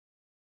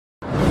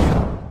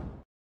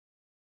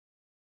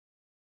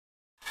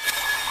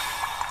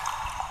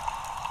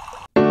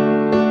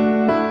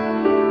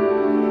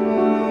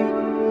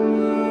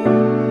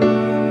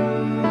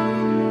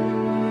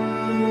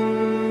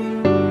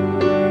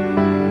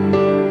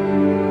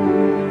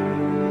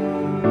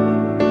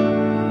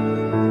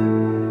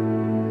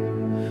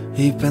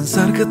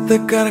que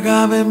te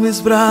cargaba en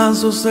mis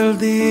brazos el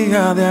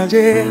día de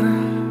ayer.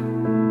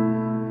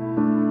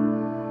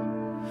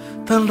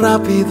 Tan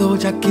rápido,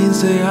 ya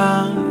 15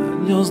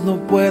 años no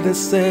puede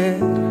ser.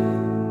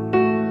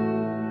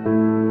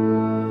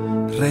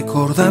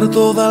 Recordar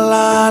toda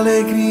la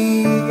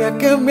alegría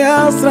que me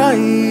has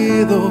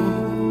traído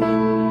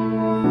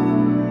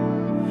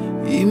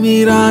y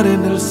mirar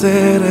en el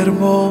ser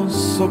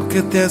hermoso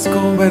que te has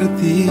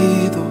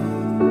convertido.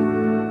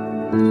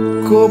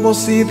 Como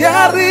si de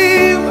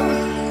arriba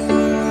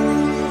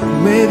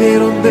me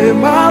dieron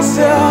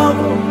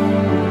demasiado,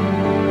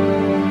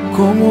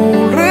 como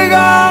un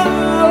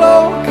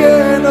regalo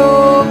que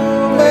no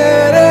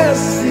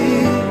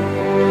merecí,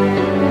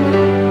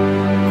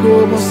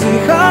 como si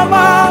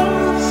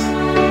jamás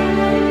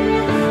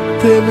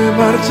te me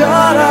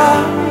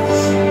marcharas.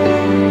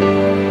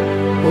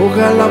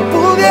 Ojalá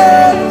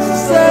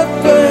pudiese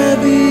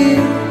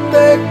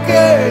pedirte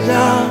que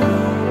ya,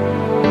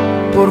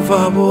 por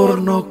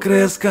favor, no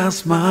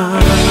crezcas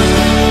más.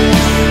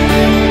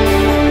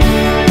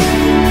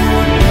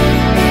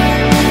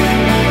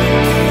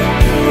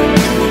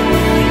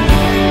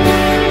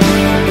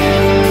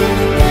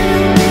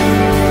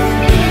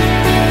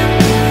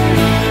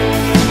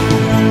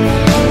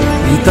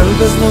 Y tal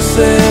vez no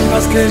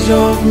sepas que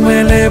yo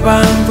me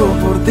levanto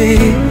por ti,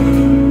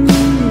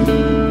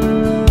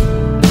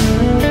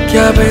 que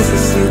a veces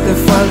si te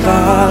falta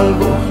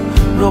algo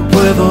no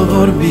puedo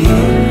dormir,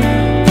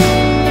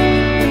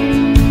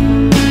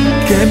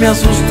 que me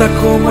asusta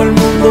cómo el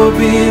mundo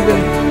vive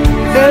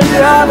el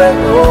día de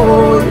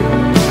hoy,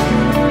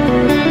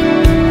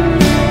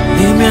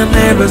 y mi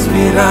anhelo es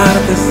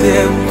mirarte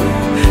siempre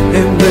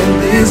en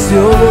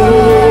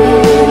bendición,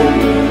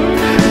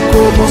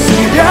 como si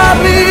de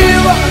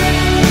arriba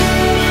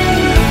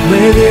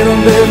me dieron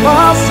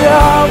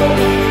demasiado,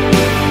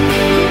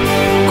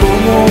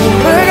 como un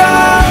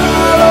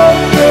regalo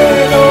que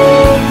no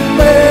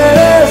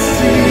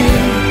merecí,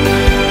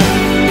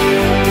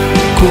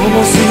 como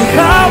si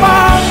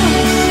jamás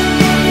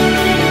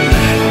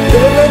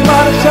te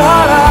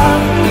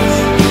marcharás.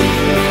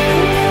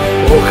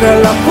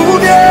 Ojalá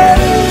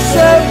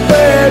pudiese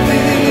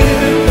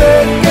pedirte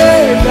que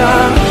ya,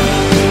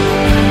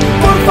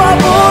 por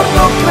favor,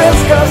 no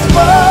crezcas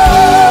más.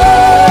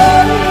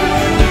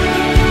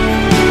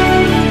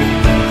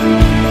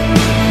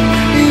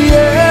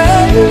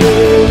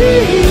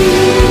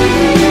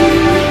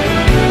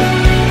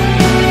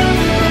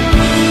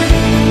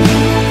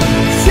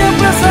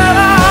 Siempre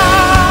será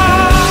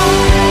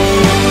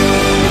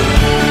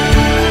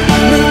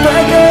mi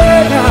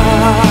pequeña,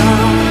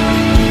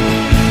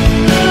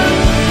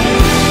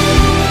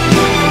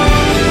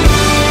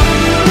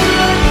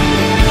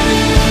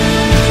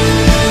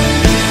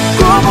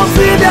 como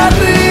si de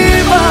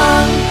arriba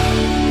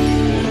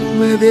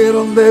me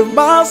dieron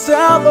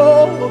demasiado,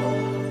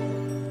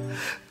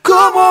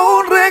 como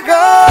un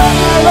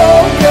regalo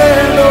que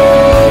no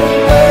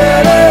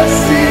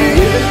merecí,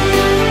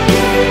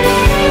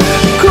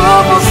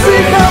 como si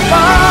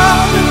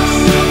jamás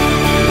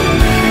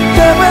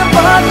te me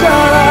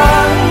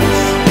marcharás.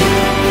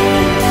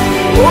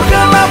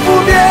 Ojalá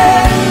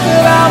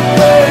pudiera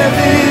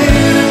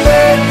pedirte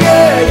que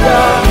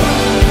ya,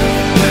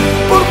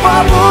 por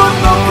favor,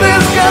 no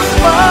crezcas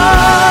más.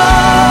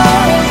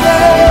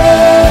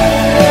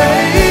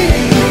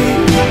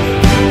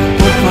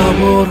 Por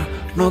favor,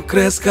 no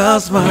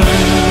crezcas más.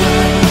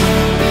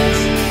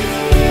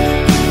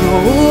 No,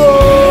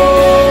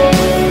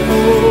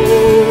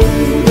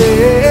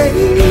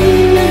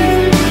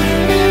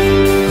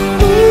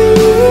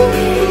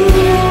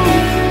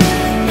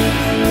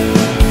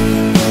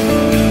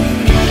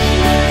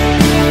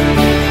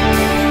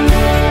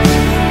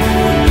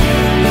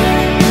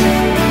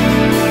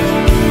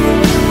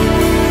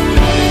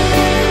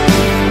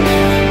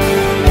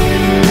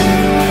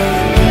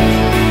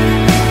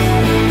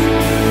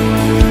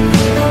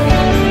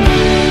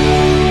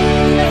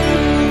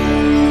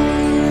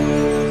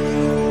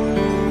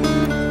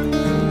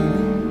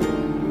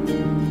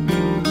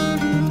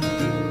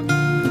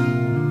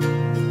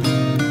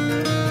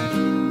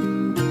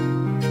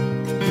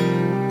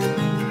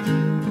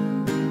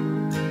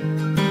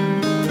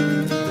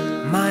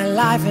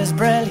 life is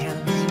brilliant.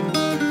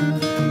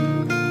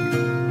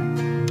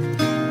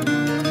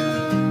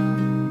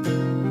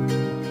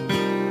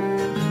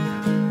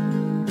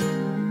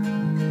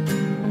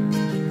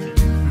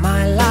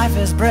 My life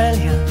is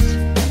brilliant.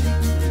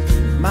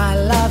 My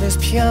love is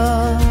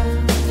pure.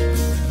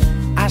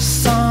 I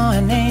saw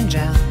an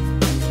angel,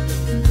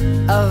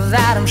 of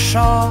that I'm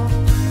sure.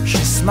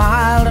 She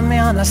smiled at me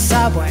on the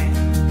subway.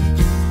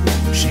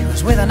 She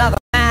was with another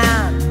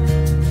man,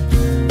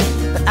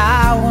 but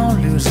I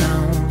won't lose no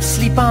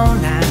sleep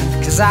on that,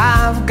 'cause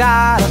I've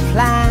got a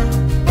plan.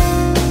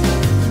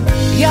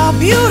 You're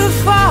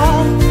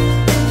beautiful,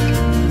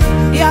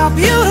 you're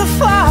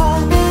beautiful,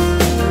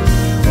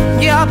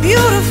 you're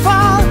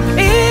beautiful,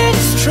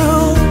 it's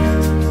true.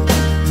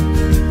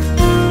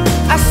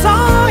 I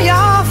saw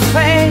your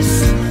face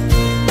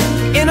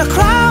in a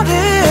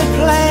crowded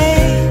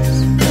place,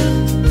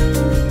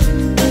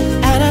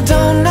 and I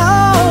don't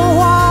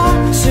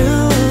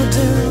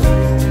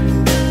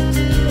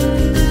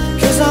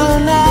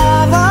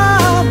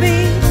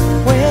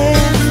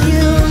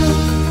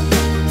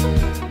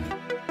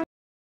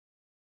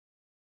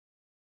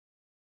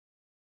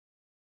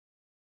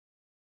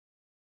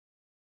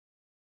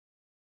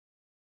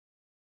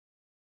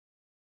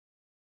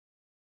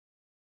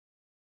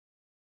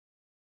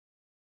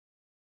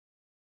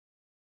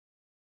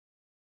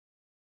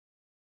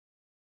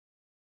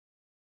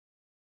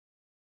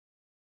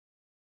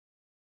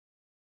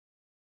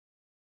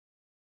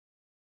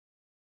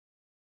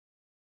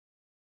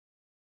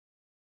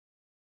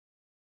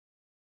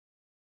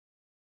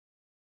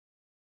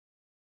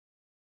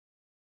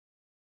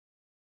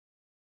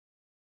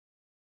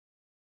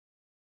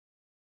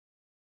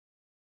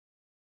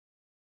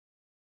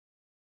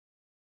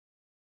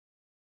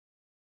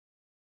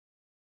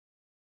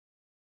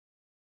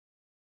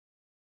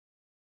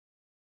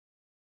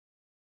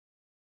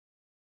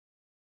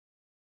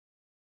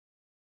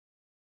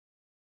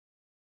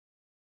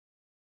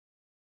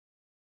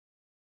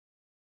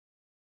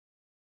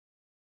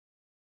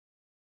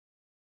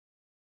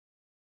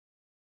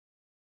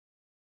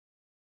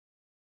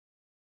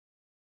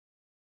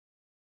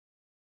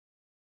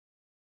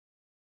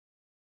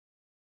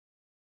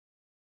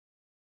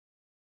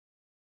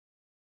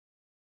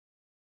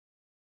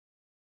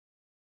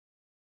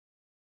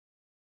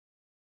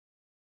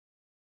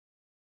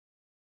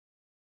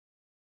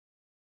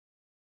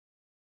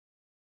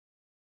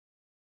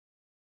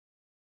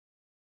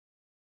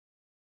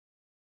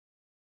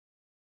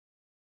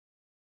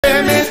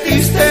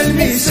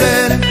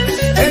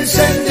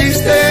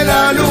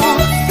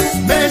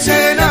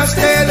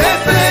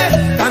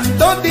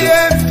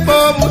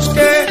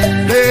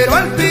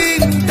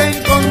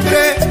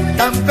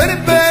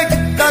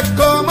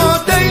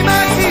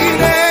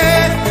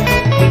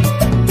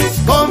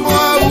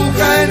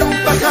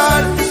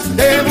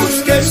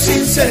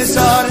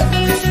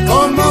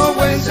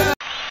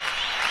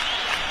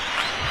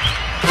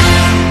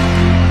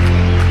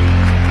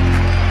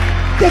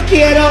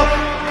quiero.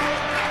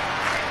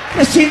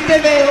 Recién te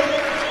veo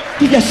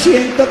y ya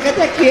siento que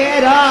te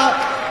quiero.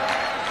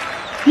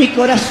 Mi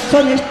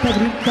corazón está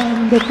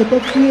gritando que te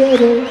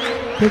quiero,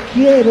 te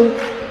quiero,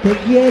 te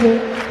quiero,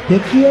 te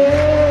quiero.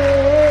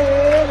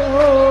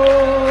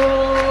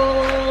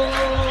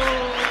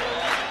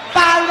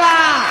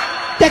 Palma,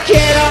 te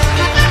quiero.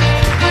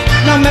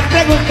 No me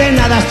preguntes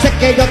nada, sé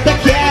que yo te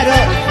quiero.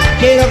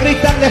 Quiero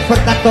gritarle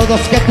fuerte a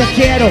todos que te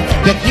quiero,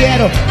 te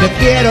quiero, te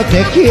quiero,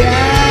 te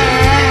quiero.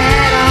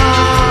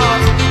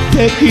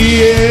 Te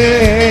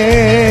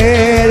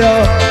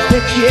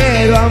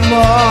quiero,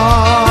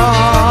 amor.